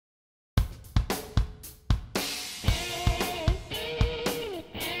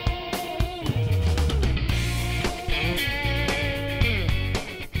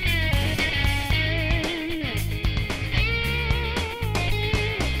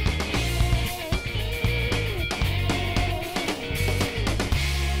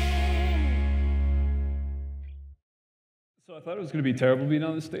I thought it was going to be terrible being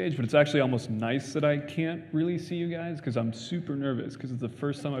on the stage, but it's actually almost nice that I can't really see you guys because I'm super nervous because it's the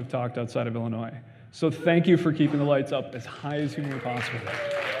first time I've talked outside of Illinois. So thank you for keeping the lights up as high as humanly possible.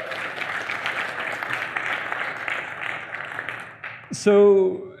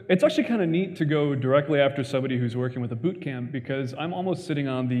 So it's actually kind of neat to go directly after somebody who's working with a boot camp because I'm almost sitting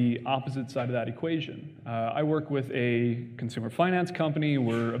on the opposite side of that equation. I work with a consumer finance company.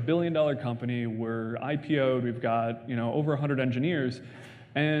 We're a $1 billion company. We're IPO'd. We've got over 100 engineers.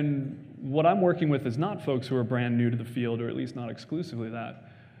 And what I'm working with is not folks who are brand new to the field, or at least not exclusively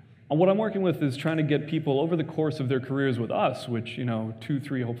that. And what I'm working with is trying to get people over the course of their careers with us, which 2,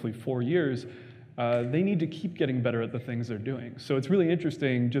 3, hopefully 4 years, they need to keep getting better at the things they're doing. So it's really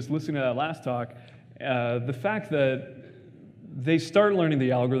interesting, just listening to that last talk, the fact that they start learning the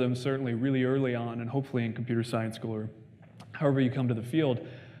algorithms certainly really early on, and hopefully in computer science school or however you come to the field.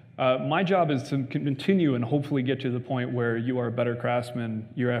 My job is to continue and hopefully get to the point where you are a better craftsman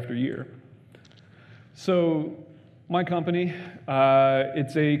year after year. So my company,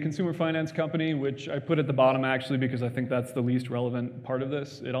 it's a consumer finance company, which I put at the bottom actually because I think that's the least relevant part of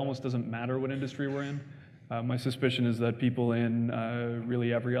this. It almost doesn't matter what industry we're in. My suspicion is that people in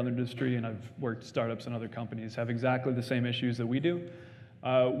really every other industry, and I've worked startups and other companies, have exactly the same issues that we do.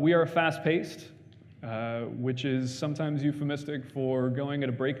 We are fast-paced, which is sometimes euphemistic for going at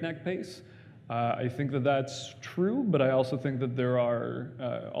a breakneck pace. I think that that's true, but I also think that there are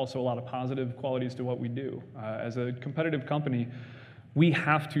also a lot of positive qualities to what we do. As a competitive company, we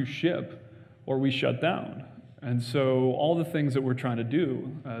have to ship or we shut down. And so all the things that we're trying to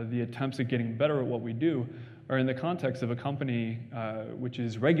do, the attempts at getting better at what we do, are in the context of a company which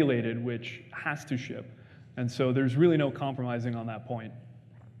is regulated, which has to ship. And so there's really no compromising on that point.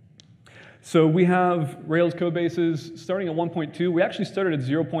 So we have Rails code bases starting at 1.2. We actually started at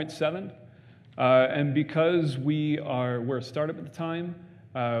 0.7. And because we're a startup at the time,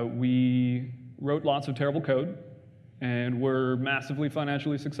 we wrote lots of terrible code, and we're massively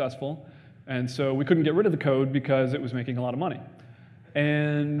financially successful. And so we couldn't get rid of the code because it was making a lot of money.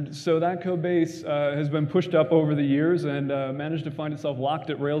 And so that code base has been pushed up over the years and managed to find itself locked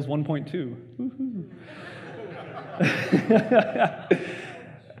at Rails 1.2.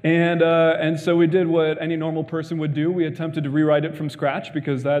 And so we did what any normal person would do. We attempted to rewrite it from scratch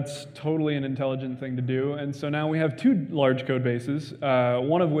because that's totally an intelligent thing to do. And so now we have 2 large code bases,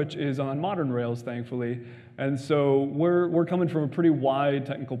 one of which is on modern Rails, thankfully. And so we're coming from a pretty wide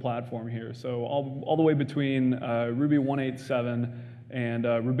technical platform here. So all the way between Ruby 1.8.7 and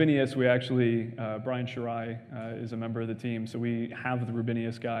Rubinius, we actually, Brian Shirai is a member of the team, so we have the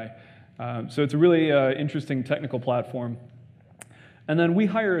Rubinius guy. So it's a really interesting technical platform. And then we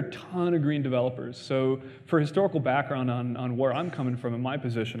hire a ton of green developers. So for historical background on where I'm coming from in my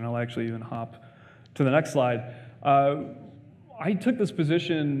position, and I'll actually even hop to the next slide, I took this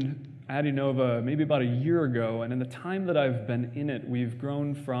position at Innova maybe about a year ago, and in the time that I've been in it, we've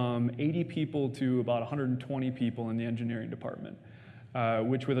grown from 80 people to about 120 people in the engineering department,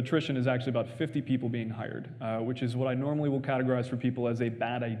 which with attrition is actually about 50 people being hired, which is what I normally will categorize for people as a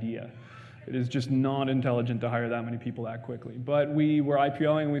bad idea. It is just not intelligent to hire that many people that quickly. But we were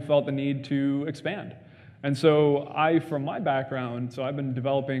IPOing, and we felt the need to expand. And so from my background, so I've been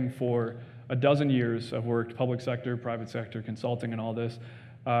developing for a dozen years. I've worked public sector, private sector, consulting, and all this.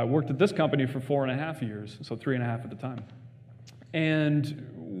 Worked at this company for 4.5 years, so 3.5 at the time. And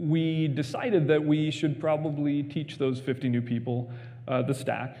we decided that we should probably teach those 50 new people the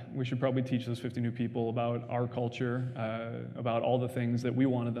stack. We should probably teach those 50 new people about our culture, about all the things that we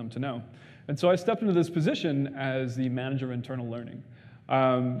wanted them to know. And so I stepped into this position as the manager of internal learning.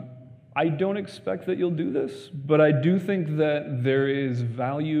 I don't expect that you'll do this, but I do think that there is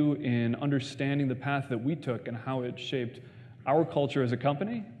value in understanding the path that we took and how it shaped our culture as a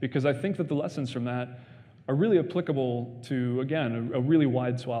company, because I think that the lessons from that are really applicable to, again, a really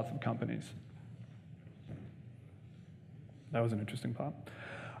wide swath of companies. That was an interesting pop.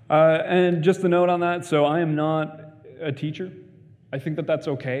 And just a note on that, so I am not a teacher. I think that that's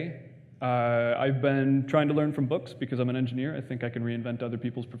okay. I've been trying to learn from books because I'm an engineer. I think I can reinvent other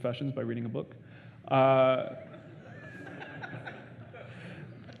people's professions by reading a book.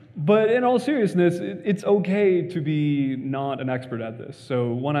 But in all seriousness, it's okay to be not an expert at this.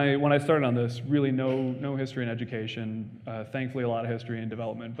 So when I started on this, really no history in education, thankfully a lot of history in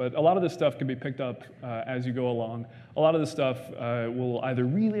development, but a lot of this stuff can be picked up as you go along. A lot of this stuff will either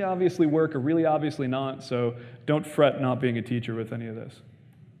really obviously work or really obviously not, so don't fret not being a teacher with any of this.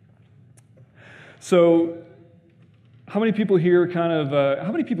 So how many people here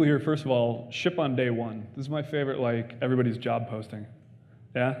how many people here, first of all, ship on day one? This is my favorite, like, everybody's job posting.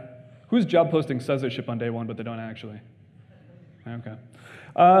 Yeah? Whose job posting says they ship on day one, but they don't actually? Okay.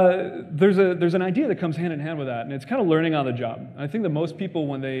 There's an idea that comes hand in hand with that, and it's kind of learning on the job. I think that most people,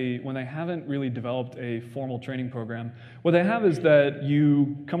 when they haven't really developed a formal training program, what they have is that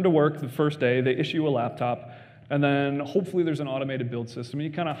you come to work the first day, they issue a laptop, and then hopefully there's an automated build system, and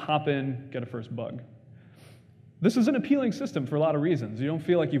you kind of hop in, get a first bug. This is an appealing system for a lot of reasons. You don't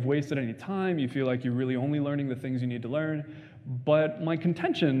feel like you've wasted any time, you feel like you're really only learning the things you need to learn, but my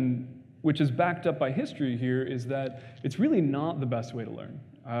contention, which is backed up by history here, is that it's really not the best way to learn.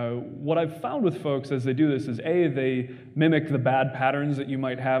 What I've found with folks as they do this is, A, they mimic the bad patterns that you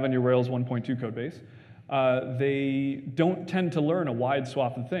might have in your Rails 1.2 code base. They don't tend to learn a wide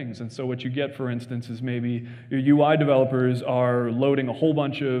swath of things. And so what you get, for instance, is maybe your UI developers are loading a whole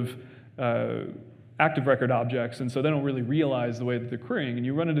bunch of active record objects, and so they don't really realize the way that they're querying. And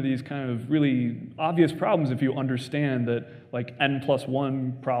you run into these kind of really obvious problems if you understand that like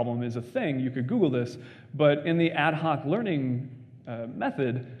n+1 problem is a thing. You could Google this, but in the ad hoc learning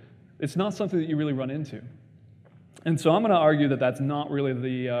method, it's not something that you really run into. And so I'm going to argue that that's not really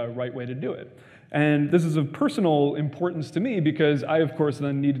the right way to do it. And this is of personal importance to me because I, of course,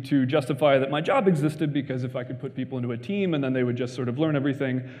 then needed to justify that my job existed, because if I could put people into a team and then they would just sort of learn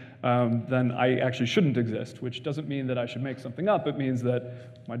everything, then I actually shouldn't exist, which doesn't mean that I should make something up. It means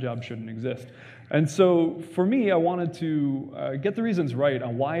that my job shouldn't exist. And so for me, I wanted to get the reasons right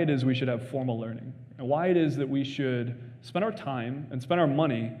on why it is we should have formal learning, and why it is that we should spend our time and spend our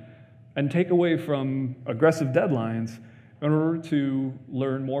money and take away from aggressive deadlines in order to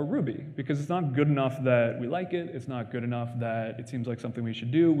learn more Ruby, because it's not good enough that we like it, it's not good enough that it seems like something we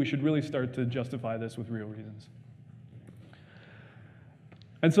should do. We should really start to justify this with real reasons.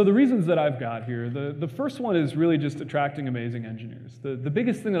 And so the reasons that I've got here, the first one is really just attracting amazing engineers. The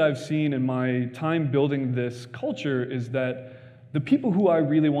biggest thing that I've seen in my time building this culture is that the people who I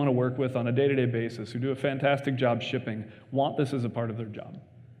really want to work with on a day-to-day basis, who do a fantastic job shipping, want this as a part of their job.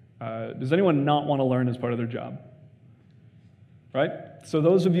 Does anyone not want to learn as part of their job? Right? So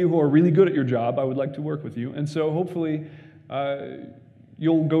those of you who are really good at your job, I would like to work with you. And so hopefully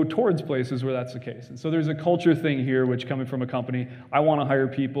you'll go towards places where that's the case. And so there's a culture thing here, which coming from a company, I want to hire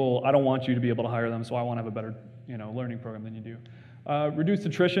people. I don't want you to be able to hire them, so I want to have a better learning program than you do. Reduced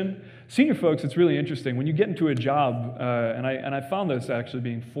attrition. Senior folks, it's really interesting. When you get into a job, and I found this actually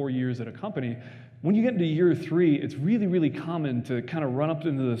being 4 years at a company, when you get into year 3, it's really, really common to kind of run up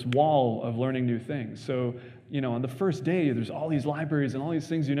into this wall of learning new things. So, on the first day, there's all these libraries and all these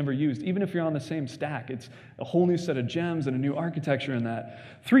things you never used. Even if you're on the same stack, it's a whole new set of gems and a new architecture in that.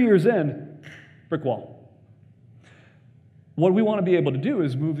 3 years in, brick wall. What we want to be able to do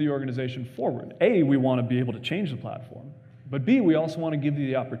is move the organization forward. A, we want to be able to change the platform. But B, we also want to give you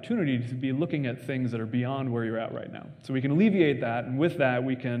the opportunity to be looking at things that are beyond where you're at right now. So we can alleviate that, and with that,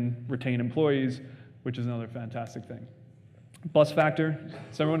 we can retain employees, which is another fantastic thing. Bus factor.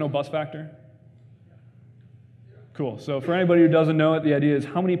 Does everyone know bus factor? Cool. So for anybody who doesn't know it, the idea is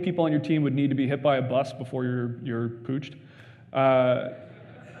how many people on your team would need to be hit by a bus before you're pooched.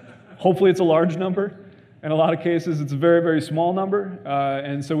 Hopefully it's a large number. In a lot of cases, it's a very, very small number.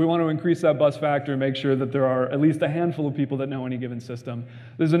 And so we want to increase that bus factor and make sure that there are at least a handful of people that know any given system.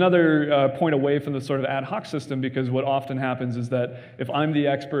 There's another point away from the sort of ad hoc system, because what often happens is that if I'm the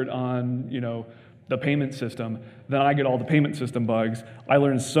expert on, the payment system, then I get all the payment system bugs. I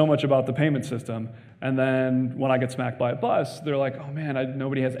learn so much about the payment system. And then when I get smacked by a bus, they're like, oh man,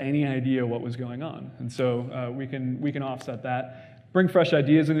 nobody has any idea what was going on. And so we can offset that. Bring fresh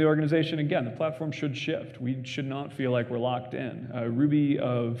ideas into the organization. Again, the platform should shift. We should not feel like we're locked in. Ruby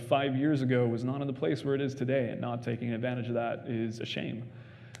of 5 years ago was not in the place where it is today, and not taking advantage of that is a shame.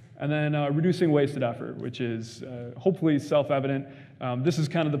 And then reducing wasted effort, which is hopefully self-evident. This is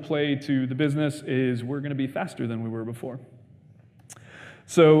kind of the play to the business, is we're going to be faster than we were before.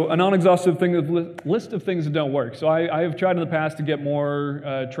 So a non-exhaustive list of things that don't work. So I have tried in the past to get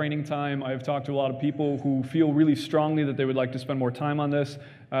more training time. I've talked to a lot of people who feel really strongly that they would like to spend more time on this,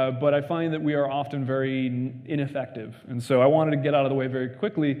 but I find that we are often very ineffective. And so I wanted to get out of the way very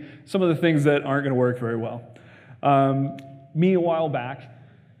quickly some of the things that aren't going to work very well. Me, a while back,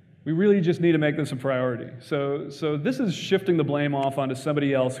 we really just need to make this a priority. So this is shifting the blame off onto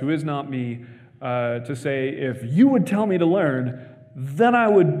somebody else who is not me, to say, if you would tell me to learn, then I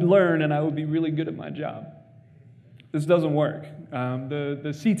would learn and I would be really good at my job. This doesn't work. The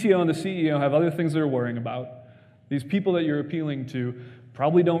CTO and the CEO have other things they're worrying about. These people that you're appealing to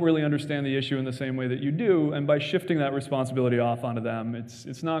probably don't really understand the issue in the same way that you do, and by shifting that responsibility off onto them,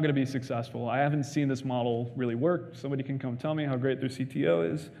 it's not going to be successful. I haven't seen this model really work. Somebody can come tell me how great their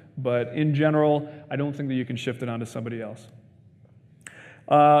CTO is, but in general, I don't think that you can shift it onto somebody else.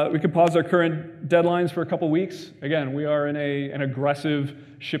 We could pause our current deadlines for a couple weeks. Again, we are in an aggressive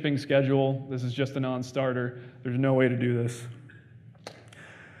shipping schedule. This is just a non-starter. There's no way to do this.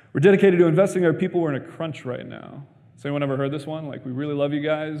 We're dedicated to investing in our people. We're in a crunch right now. Has anyone ever heard this one? Like, we really love you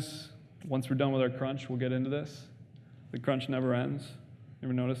guys. Once we're done with our crunch, we'll get into this. The crunch never ends. You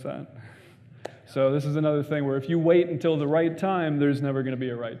ever notice that? So this is another thing where if you wait until the right time, there's never going to be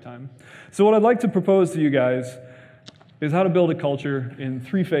a right time. So what I'd like to propose to you guys is how to build a culture in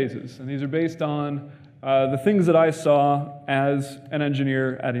 3 phases. And these are based on the things that I saw as an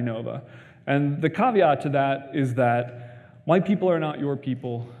engineer at Innova. And the caveat to that is that my people are not your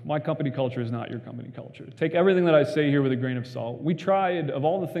people. My company culture is not your company culture. Take everything that I say here with a grain of salt. We tried, of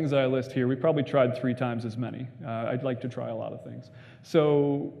all the things that I list here, we probably tried 3 times as many. I'd like to try a lot of things.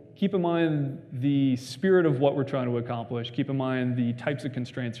 So keep in mind the spirit of what we're trying to accomplish. Keep in mind the types of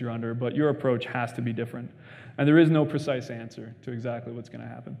constraints you're under, but your approach has to be different. And there is no precise answer to exactly what's going to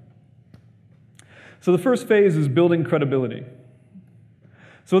happen. So the first phase is building credibility.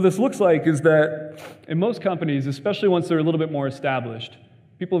 So what this looks like is that in most companies, especially once they're a little bit more established,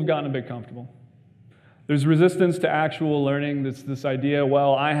 people have gotten a bit comfortable. There's resistance to actual learning. This idea,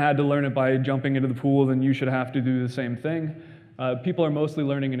 well, I had to learn it by jumping into the pool, then you should have to do the same thing. People are mostly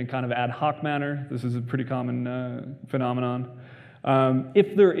learning in a kind of ad hoc manner. This is a pretty common phenomenon.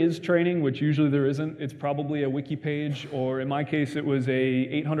 If there is training, which usually there isn't, it's probably a wiki page, or in my case, it was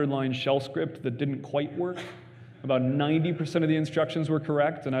a 800-line shell script that didn't quite work. About 90% of the instructions were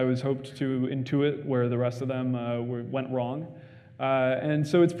correct, and I was hoped to intuit where the rest of them went wrong. And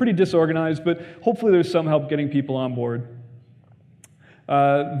so it's pretty disorganized, but hopefully there's some help getting people on board.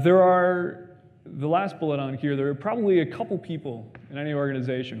 The last bullet on here, there are probably a couple people in any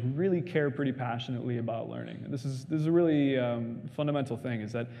organization who really care pretty passionately about learning. And this is a really fundamental thing,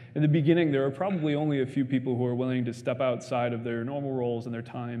 is that in the beginning, there are probably only a few people who are willing to step outside of their normal roles and their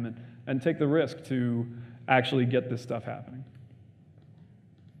time and take the risk to actually get this stuff happening.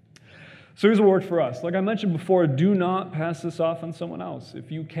 So here's what worked for us. Like I mentioned before, do not pass this off on someone else.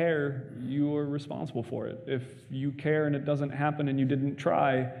 If you care, you are responsible for it. If you care and it doesn't happen and you didn't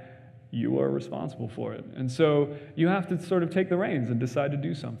try, you are responsible for it. And so you have to sort of take the reins and decide to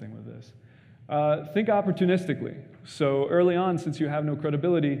do something with this. Think opportunistically. So early on, since you have no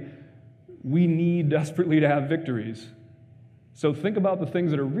credibility, we need desperately to have victories. So think about the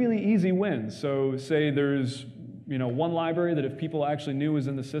things that are really easy wins. So say there's one library that if people actually knew was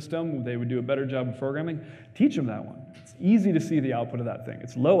in the system, they would do a better job of programming. Teach them that one. It's easy to see the output of that thing.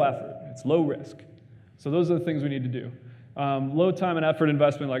 It's low effort. It's low risk. So those are the things we need to do. Low time and effort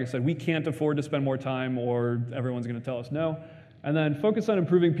investment, like I said, we can't afford to spend more time or everyone's going to tell us no. And then focus on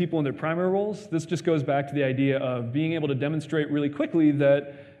improving people in their primary roles. This just goes back to the idea of being able to demonstrate really quickly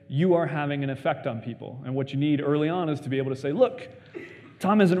that you are having an effect on people. And what you need early on is to be able to say, look,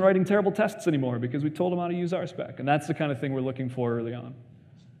 Tom isn't writing terrible tests anymore because we told him how to use RSpec. And that's the kind of thing we're looking for early on.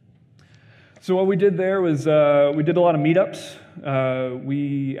 So what we did there was we did a lot of meetups.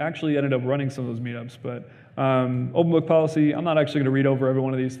 We actually ended up running some of those meetups, but open book policy, I'm not actually going to read over every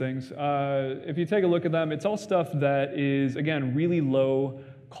one of these things. If you take a look at them, it's all stuff that is, again, really low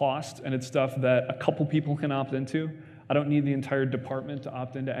cost, and it's stuff that a couple people can opt into. I don't need the entire department to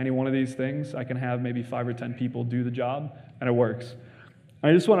opt into any one of these things. I can have maybe 5 or 10 people do the job, and it works.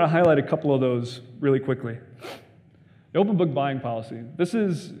 I just want to highlight a couple of those really quickly. The open book buying policy. This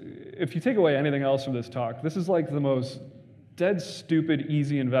is, if you take away anything else from this talk, this is like the most dead stupid,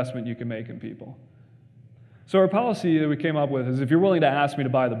 easy investment you can make in people. So our policy that we came up with is if you're willing to ask me to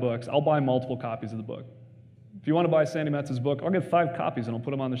buy the books, I'll buy multiple copies of the book. If you want to buy Sandy Metz's book, I'll get 5 copies and I'll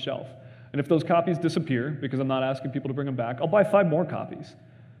put them on the shelf. And if those copies disappear, because I'm not asking people to bring them back, I'll buy 5 more copies.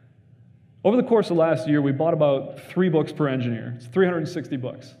 Over the course of last year, we bought about 3 books per engineer. It's 360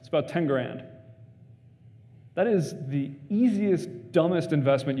 books. It's about 10 grand. That is the easiest, dumbest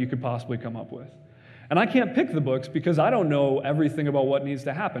investment you could possibly come up with. And I can't pick the books because I don't know everything about what needs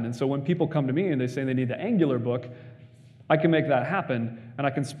to happen. And so when people come to me and they say they need the Angular book, I can make that happen, and I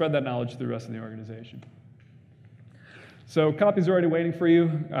can spread that knowledge to the rest of the organization. So copies are already waiting for you.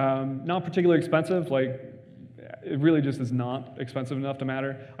 Not particularly expensive. Like, it really just is not expensive enough to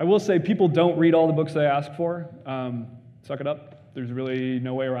matter. I will say people don't read all the books they ask for. Suck it up. There's really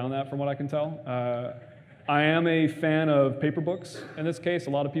no way around that from what I can tell. I am a fan of paper books in this case. A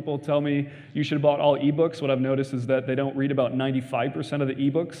lot of people tell me you should have bought all ebooks. What I've noticed is that they don't read about 95% of the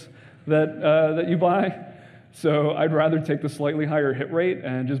ebooks that you buy. So I'd rather take the slightly higher hit rate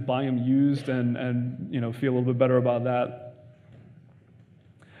and just buy them used and feel a little bit better about that.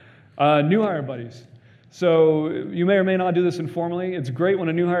 New hire buddies. So you may or may not do this informally. It's great when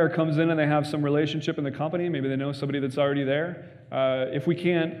a new hire comes in and they have some relationship in the company. Maybe they know somebody that's already there. If we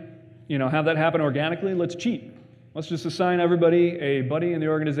can't have that happen organically, let's cheat. Let's just assign everybody a buddy in the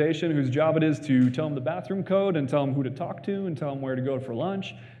organization whose job it is to tell them the bathroom code and tell them who to talk to and tell them where to go for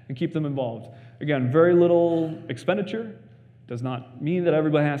lunch and keep them involved. Again, very little expenditure. Does not mean that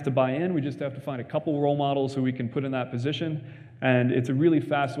everybody has to buy in. We just have to find a couple role models who we can put in that position. And it's a really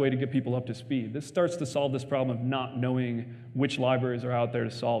fast way to get people up to speed. This starts to solve this problem of not knowing which libraries are out there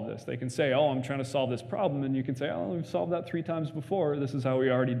to solve this. They can say, oh, I'm trying to solve this problem. And you can say, oh, we've solved that 3 times before. This is how we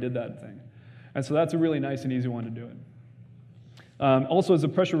already did that thing. And so that's a really nice and easy one to do it. Also, as a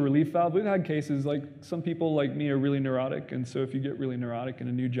pressure relief valve, we've had cases like some people like me are really neurotic. And so if you get really neurotic in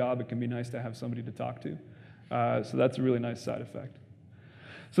a new job, it can be nice to have somebody to talk to. So that's a really nice side effect.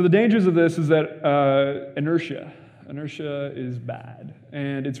 So the dangers of this is that inertia. Inertia is bad.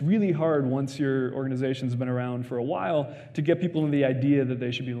 And it's really hard once your organization's been around for a while to get people in the idea that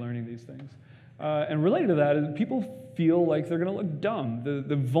they should be learning these things. And related to that is people feel like they're going to look dumb.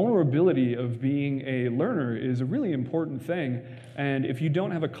 The vulnerability of being a learner is a really important thing. And if you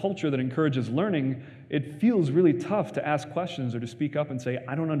don't have a culture that encourages learning, it feels really tough to ask questions or to speak up and say,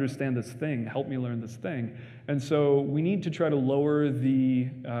 I don't understand this thing, help me learn this thing. And so we need to try to lower the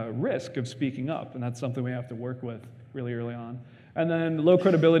risk of speaking up, and that's something we have to work with really early on. And then low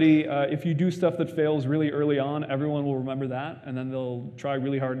credibility, if you do stuff that fails really early on, everyone will remember that, and then they'll try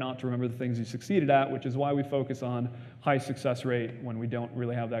really hard not to remember the things you succeeded at, which is why we focus on high success rate when we don't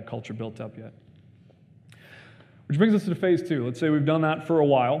really have that culture built up yet. Which brings us to phase 2. Let's say we've done that for a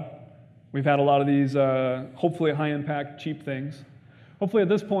while. We've had a lot of these hopefully high-impact, cheap things. Hopefully at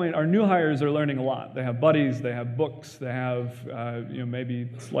this point, our new hires are learning a lot. They have buddies, they have books, they have maybe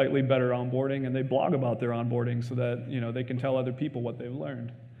slightly better onboarding, and they blog about their onboarding so that they can tell other people what they've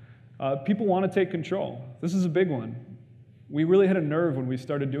learned. People want to take control. This is a big one. We really hit a nerve when we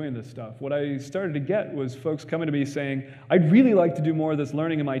started doing this stuff. What I started to get was folks coming to me saying, I'd really like to do more of this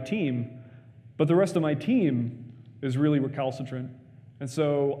learning in my team, but the rest of my team is really recalcitrant, and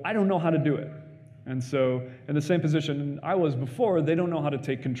so I don't know how to do it. And so in the same position I was before, they don't know how to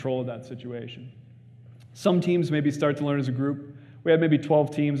take control of that situation. Some teams maybe start to learn as a group. We had maybe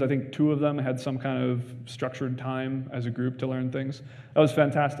 12 teams. I think 2 of them had some kind of structured time as a group to learn things. That was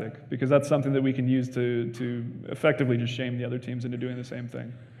fantastic, because that's something that we can use to effectively just shame the other teams into doing the same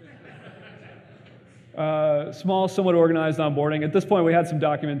thing. Small, somewhat organized onboarding. At this point, we had some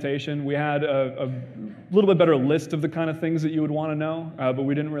documentation. We had a little bit better list of the kind of things that you would want to know, but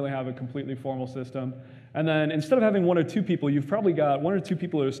we didn't really have a completely formal system. And then instead of having 1 or 2 people, you've probably got 1 or 2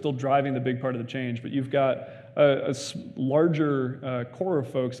 people who are still driving the big part of the change, but you've got a larger core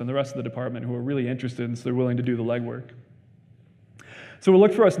of folks in the rest of the department who are really interested, and so they're willing to do the legwork. So what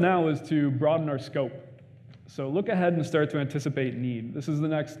look for us now is to broaden our scope. So look ahead and start to anticipate need. This is the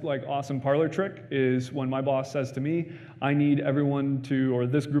next awesome parlor trick, is when my boss says to me, I need everyone to, or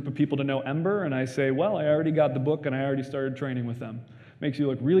this group of people to know Ember, and I say, well, I already got the book and I already started training with them. Makes you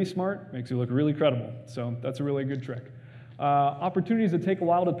look really smart, makes you look really credible. So that's a really good trick. Opportunities that take a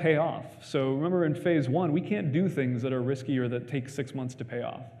while to pay off. So remember in phase 1, we can't do things that are risky or that take 6 months to pay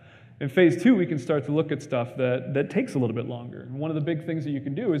off. In phase 2, we can start to look at stuff that takes a little bit longer. And one of the big things that you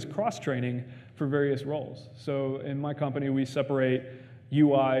can do is cross-training for various roles. So in my company, we separate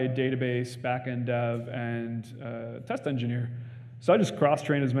UI, database, backend dev, and test engineer. So I just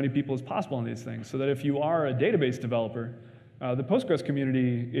cross-train as many people as possible on these things, so that if you are a database developer, the Postgres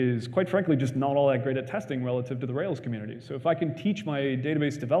community is, quite frankly, just not all that great at testing relative to the Rails community. So if I can teach my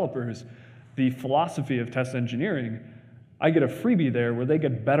database developers the philosophy of test engineering, I get a freebie there where they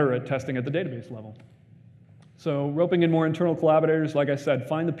get better at testing at the database level. So roping in more internal collaborators, like I said,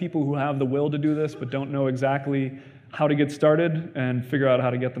 find the people who have the will to do this but don't know exactly how to get started, and figure out how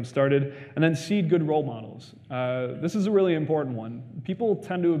to get them started. And then seed good role models. This is a really important one. People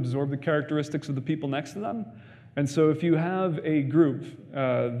tend to absorb the characteristics of the people next to them. And so if you have a group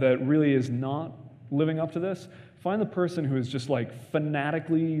that really is not living up to this, find the person who is just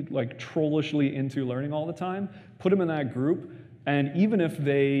fanatically, trollishly into learning all the time, put them in that group, and even if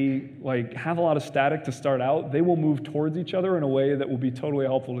they have a lot of static to start out, they will move towards each other in a way that will be totally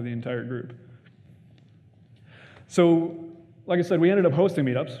helpful to the entire group. So, like I said, we ended up hosting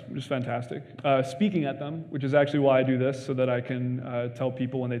meetups, which is fantastic. Speaking at them, which is actually why I do this, so that I can tell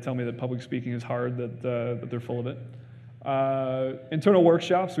people when they tell me that public speaking is hard, that they're full of it. Internal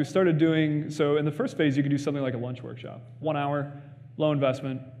workshops, we started doing, so in the first phase, you could do something like a lunch workshop. 1 hour, low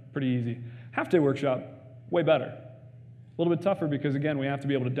investment, pretty easy. Half-day workshop, way better. A little bit tougher because, again, we have to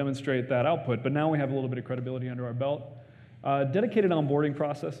be able to demonstrate that output, but now we have a little bit of credibility under our belt. Dedicated onboarding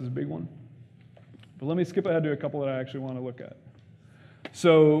process is a big one. But let me skip ahead to a couple that I actually want to look at.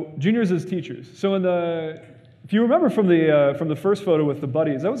 So juniors as teachers. So if you remember from the first photo with the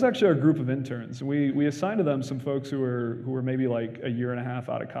buddies, that was actually our group of interns. We assigned to them some folks who were maybe like a year and a half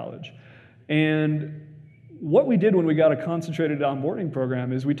out of college. And what we did when we got a concentrated onboarding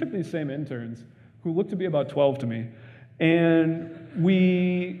program is we took these same interns, who looked to be about 12 to me, and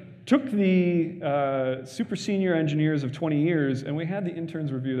we took the super senior engineers of 20 years, and we had the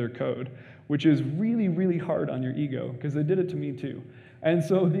interns review their code, which is really, really hard on your ego, because they did it to me too. And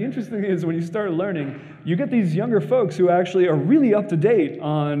so the interesting thing is when you start learning, you get these younger folks who actually are really up to date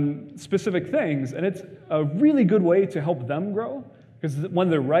on specific things, and it's a really good way to help them grow, because when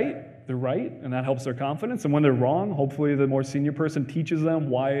they're right, and that helps their confidence, and when they're wrong, hopefully the more senior person teaches them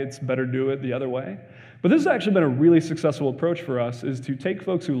why it's better to do it the other way. But this has actually been a really successful approach for us, is to take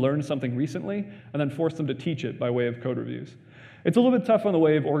folks who learned something recently and then force them to teach it by way of code reviews. It's a little bit tough on the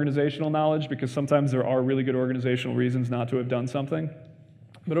way of organizational knowledge, because sometimes there are really good organizational reasons not to have done something.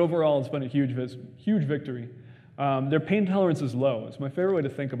 But overall, it's been a huge victory. Their pain tolerance is low. It's my favorite way to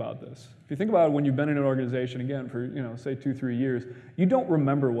think about this. If you think about it, when you've been in an organization, again, for say 2-3 years, you don't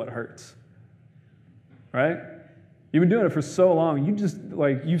remember what hurts, right? You've been doing it for so long,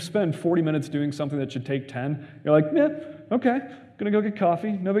 you spend 40 minutes doing something that should take 10. You're like, yeah, okay, gonna go get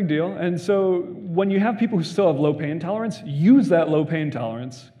coffee, no big deal. And so when you have people who still have low pain tolerance, use that low pain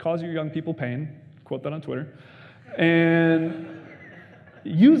tolerance, cause your young people pain, quote that on Twitter, and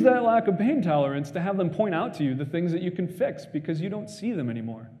use that lack of pain tolerance to have them point out to you the things that you can fix, because you don't see them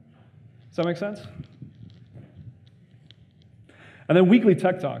anymore. Does that make sense? And then weekly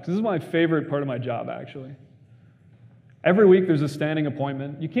tech talks. This is my favorite part of my job, actually. Every week there's a standing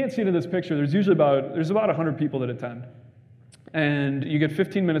appointment. You can't see it in this picture. There's about 100 people that attend. And you get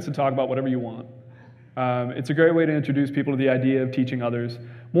 15 minutes to talk about whatever you want. It's a great way to introduce people to the idea of teaching others.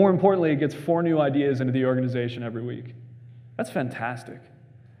 More importantly, it gets 4 new ideas into the organization every week. That's fantastic.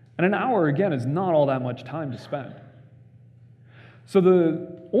 And an hour, again, is not all that much time to spend. So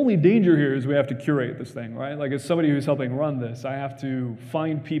the only danger here is we have to curate this thing, right? Like, as somebody who's helping run this, I have to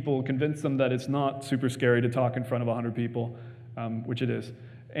find people, convince them that it's not super scary to talk in front of 100 people, which it is,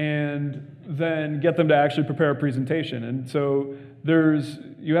 and then get them to actually prepare a presentation. And so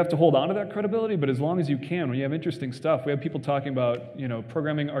you have to hold on to that credibility, but as long as you can, when you have interesting stuff, we have people talking about,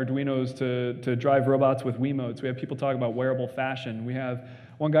 programming Arduinos to drive robots with Wiimotes. We have people talking about wearable fashion. We have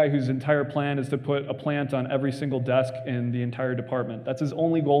one guy whose entire plan is to put a plant on every single desk in the entire department. That's his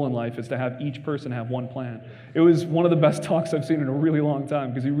only goal in life, is to have each person have one plant. It was one of the best talks I've seen in a really long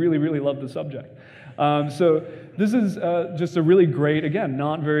time, because he really, really loved the subject. So this is just a really great, again,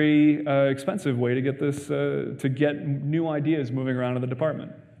 not very expensive way to get this, to get new ideas moving around in the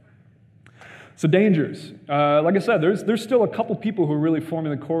department. So dangers. Like I said, there's still a couple people who are really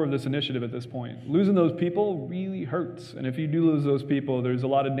forming the core of this initiative at this point. Losing those people really hurts. And if you do lose those people, there's a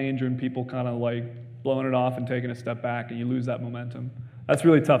lot of danger in people kind of like blowing it off and taking a step back, and you lose that momentum. That's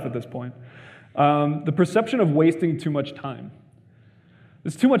really tough at this point. The perception of wasting too much time.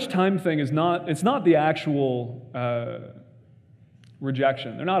 This too much time thing it's not the actual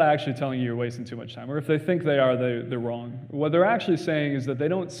rejection. They're not actually telling you you're wasting too much time. Or if they think they are, they're wrong. What they're actually saying is that they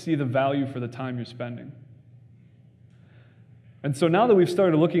don't see the value for the time you're spending. And so now that we've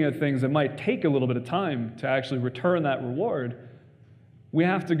started looking at things that might take a little bit of time to actually return that reward, we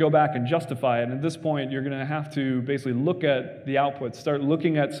have to go back and justify it. And at this point, you're going to have to basically look at the outputs, start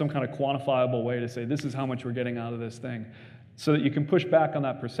looking at some kind of quantifiable way to say, this is how much we're getting out of this thing, so that you can push back on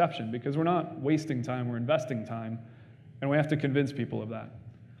that perception, because we're not wasting time, we're investing time, and we have to convince people of that.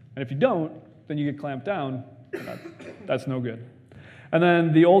 And if you don't, then you get clamped down. That's no good. And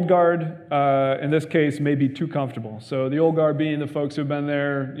then the old guard, in this case, may be too comfortable. So the old guard being the folks who've been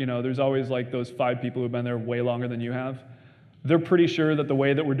there, there's always like those 5 people who've been there way longer than you have. They're pretty sure that the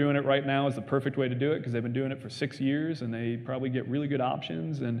way that we're doing it right now is the perfect way to do it, because they've been doing it for 6 years, and they probably get really good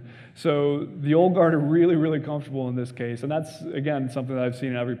options. And so the old guard are really, really comfortable in this case. And that's, again, something that I've seen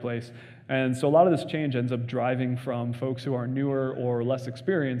in every place. And so a lot of this change ends up driving from folks who are newer or less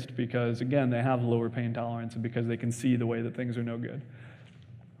experienced, because, again, they have lower pain tolerance and because they can see the way that things are no good.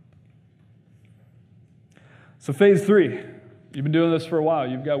 So phase 3, you've been doing this for a while.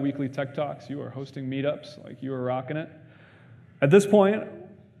 You've got weekly tech talks. You are hosting meetups. Like, you are rocking it. At this point,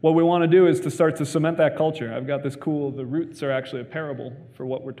 what we want to do is to start to cement that culture. I've got this the roots are actually a parable for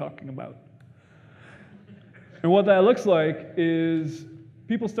what we're talking about. And what that looks like is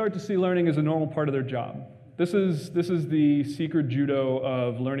people start to see learning as a normal part of their job. This is the secret judo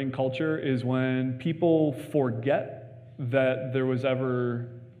of learning culture, is when people forget that there was ever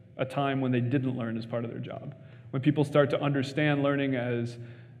a time when they didn't learn as part of their job. When people start to understand learning as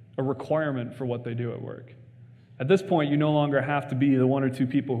a requirement for what they do at work. At this point, you no longer have to be the one or two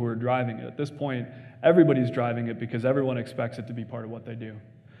people who are driving it. At this point, everybody's driving it because everyone expects it to be part of what they do.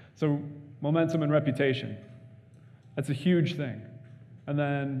 So momentum and reputation, that's a huge thing. And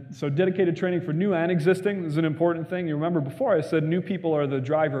then, so dedicated training for new and existing is an important thing. You remember before I said new people are the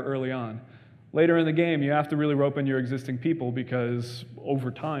driver early on. Later in the game, you have to really rope in your existing people because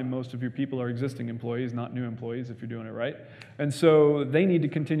over time, most of your people are existing employees, not new employees if you're doing it right. And so they need to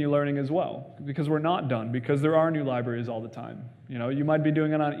continue learning as well because we're not done, because there are new libraries all the time. You know, you might be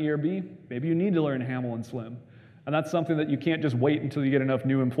doing it on ERB. Maybe you need to learn HAML and Slim. And that's something that you can't just wait until you get enough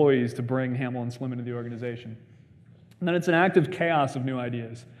new employees to bring HAML and Slim into the organization. And then it's an active chaos of new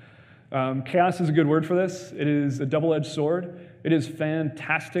ideas. Chaos is a good word for this. It is a double-edged sword. It is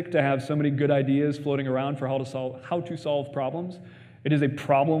fantastic to have so many good ideas floating around for how to solve problems. It is a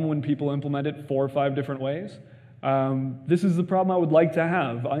problem when people implement it 4 or 5 different ways. This is the problem I would like to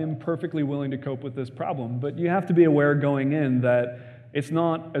have. I am perfectly willing to cope with this problem, but you have to be aware going in that it's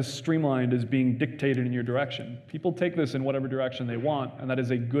not as streamlined as being dictated in your direction. People take this in whatever direction they want, and that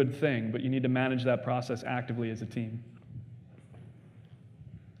is a good thing, but you need to manage that process actively as a team.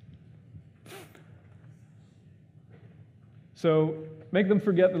 So make them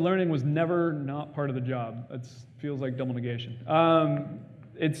forget that learning was never not part of the job. That feels like double negation.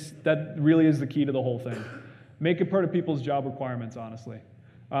 That really is the key to the whole thing. Make it part of people's job requirements, honestly.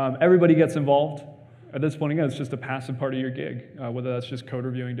 Everybody gets involved. At this point, again, it's just a passive part of your gig, whether that's just code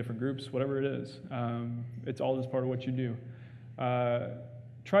reviewing different groups, whatever it is. It's all just part of what you do.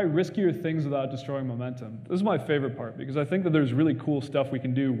 Try riskier things without destroying momentum. This is my favorite part, because I think that there's really cool stuff we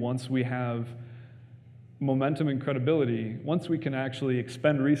can do once we have momentum and credibility. Once we can actually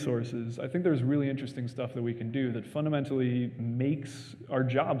expend resources, I think there's really interesting stuff that we can do that fundamentally makes our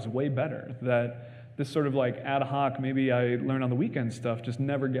jobs way better, that this sort of like ad hoc, maybe I learn on the weekend stuff just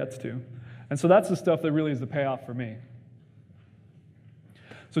never gets to. And so that's the stuff that really is the payoff for me.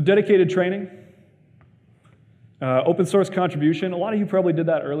 So dedicated training, open source contribution. A lot of you probably did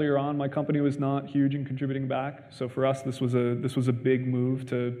that earlier on. My company was not huge in contributing back. So for us, this was a big move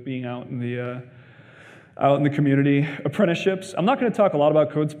to being out in the community. Apprenticeships. I'm not going to talk a lot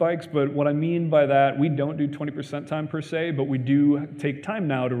about code spikes, but what I mean by that, we don't do 20% time per se, but we do take time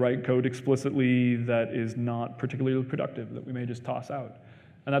now to write code explicitly that is not particularly productive, that we may just toss out.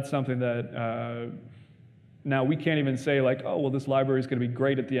 And that's something that now we can't even say like, oh, well, this library is going to be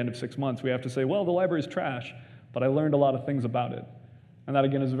great at the end of 6 months. We have to say, well, the library is trash, but I learned a lot of things about it. And that,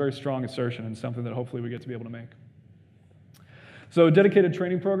 again, is a very strong assertion and something that hopefully we get to be able to make. So dedicated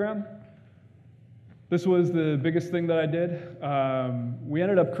training program. This was the biggest thing that I did. We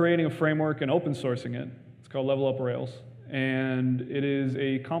ended up creating a framework and open sourcing it. It's called Level Up Rails. And it is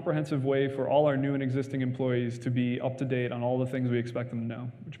a comprehensive way for all our new and existing employees to be up to date on all the things we expect them to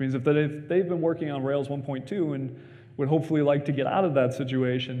know. Which means if they've been working on Rails 1.2 and would hopefully like to get out of that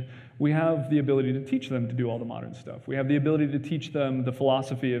situation, we have the ability to teach them to do all the modern stuff. We have the ability to teach them the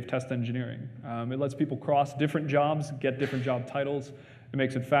philosophy of test engineering. It lets people cross different jobs, get different job titles. It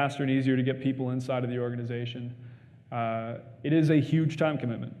makes it faster and easier to get people inside of the organization. It is a huge time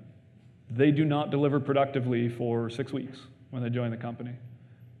commitment. They do not deliver productively for 6 weeks when they join the company.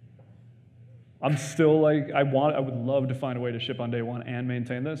 I'm still like, I would love to find a way to ship on day one and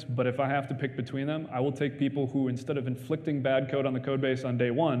maintain this, but if I have to pick between them, I will take people who, instead of inflicting bad code on the code base on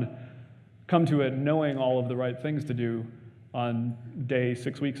day one, come to it knowing all of the right things to do on day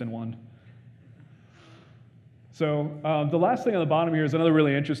 6 weeks and 1. So the last thing on the bottom here is another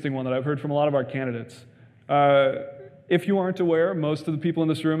really interesting one that I've heard from a lot of our candidates. If you aren't aware, most of the people in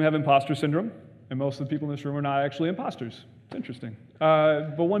this room have imposter syndrome, and most of the people in this room are not actually imposters. It's interesting.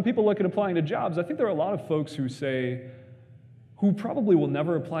 But when people look at applying to jobs, I think there are a lot of folks who probably will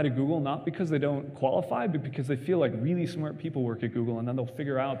never apply to Google, not because they don't qualify, but because they feel like really smart people work at Google, and then they'll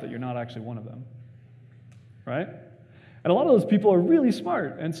figure out that you're not actually one of them, right? And a lot of those people are really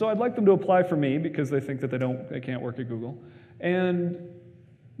smart, and so I'd like them to apply for me because they think that they can't work at Google. And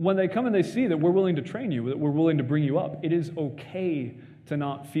when they come and they see that we're willing to train you, that we're willing to bring you up, it is okay to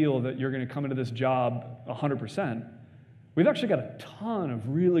not feel that you're going to come into this job 100%. We've actually got a ton of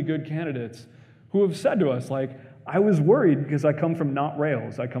really good candidates who have said to us, like, I was worried because I come from not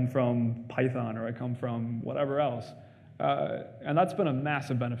Rails, I come from Python, or I come from whatever else. And that's been a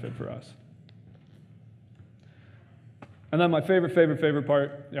massive benefit for us. And then my favorite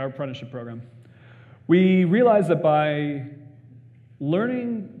part, our apprenticeship program. We realized that by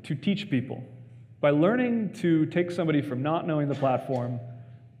learning to teach people, by learning to take somebody from not knowing the platform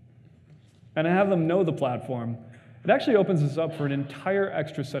and have them know the platform, it actually opens us up for an entire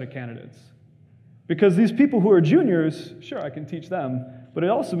extra set of candidates. Because these people who are juniors, sure, I can teach them, but it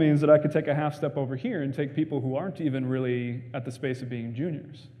also means that I could take a half step over here and take people who aren't even really at the space of being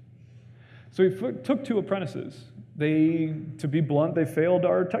juniors. So we took 2 apprentices. To be blunt, they failed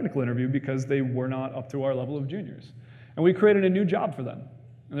our technical interview because they were not up to our level of juniors. And we created a new job for them.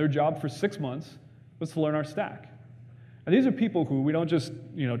 And their job for 6 months was to learn our stack. And these are people who we don't just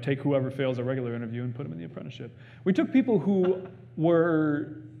take whoever fails a regular interview and put them in the apprenticeship. We took people who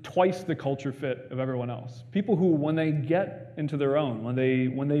were twice the culture fit of everyone else. People who, when they get into their own, when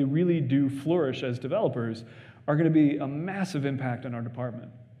they really do flourish as developers, are going to be a massive impact on our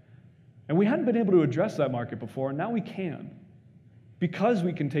department. And we hadn't been able to address that market before, and now we can. Because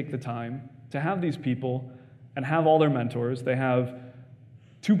we can take the time to have these people and have all their mentors. They have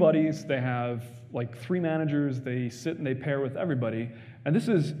 2 buddies, they have like 3 managers, they sit and they pair with everybody. And this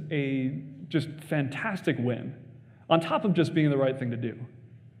is a just fantastic win, on top of just being the right thing to do.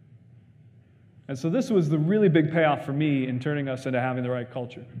 And so this was the really big payoff for me in turning us into having the right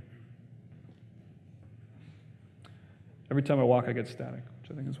culture. Every time I walk, I get static,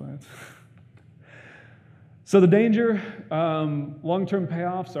 which I think is why it's... So the danger, long-term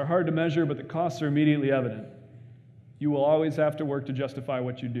payoffs are hard to measure, but the costs are immediately evident. You will always have to work to justify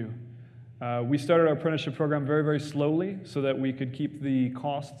what you do. We started our apprenticeship program very, very slowly so that we could keep the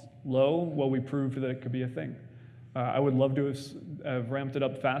costs low while we proved that it could be a thing. I would love to have ramped it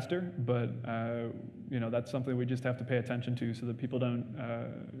up faster, but that's something we just have to pay attention to so that people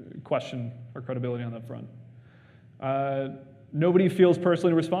don't question our credibility on that front. Nobody feels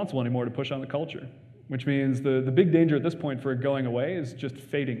personally responsible anymore to push on the culture, which means the big danger at this point for it going away is just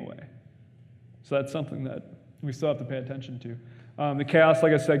fading away. So that's something that we still have to pay attention to. The chaos,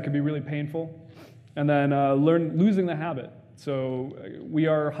 like I said, can be really painful. And then losing the habit. So we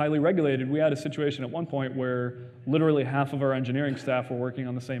are highly regulated. We had a situation at one point where literally half of our engineering staff were working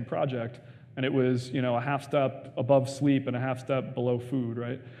on the same project, and it was a half step above sleep and a half step below food,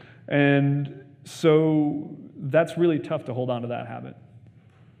 right? And so that's really tough to hold on to that habit.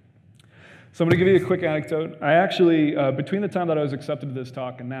 So I'm going to give you a quick anecdote. I actually, between the time that I was accepted to this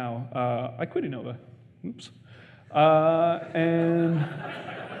talk and now, I quit Innova. Oops. And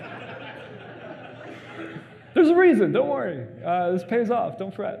there's a reason, don't worry. This pays off,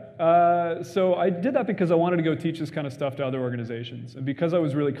 don't fret. So I did that because I wanted to go teach this kind of stuff to other organizations, and because I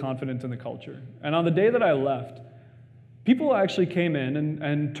was really confident in the culture. And on the day that I left, people actually came in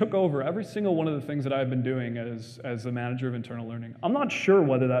and took over every single one of the things that I've been doing as the manager of internal learning. I'm not sure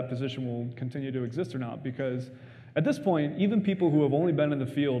whether that position will continue to exist or not, because at this point, even people who have only been in the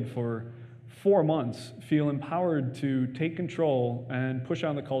field for 4 months feel empowered to take control and push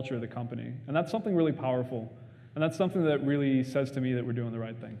on the culture of the company. And that's something really powerful. And that's something that really says to me that we're doing the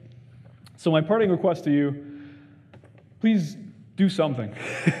right thing. So my parting request to you, please do something.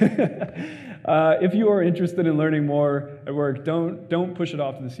 If you are interested in learning more at work, don't push it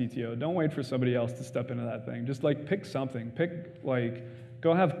off to the CTO. Don't wait for somebody else to step into that thing. Just pick something.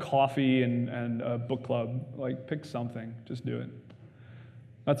 Go have coffee and a book club. Pick something. Just do it.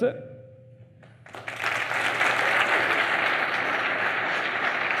 That's it.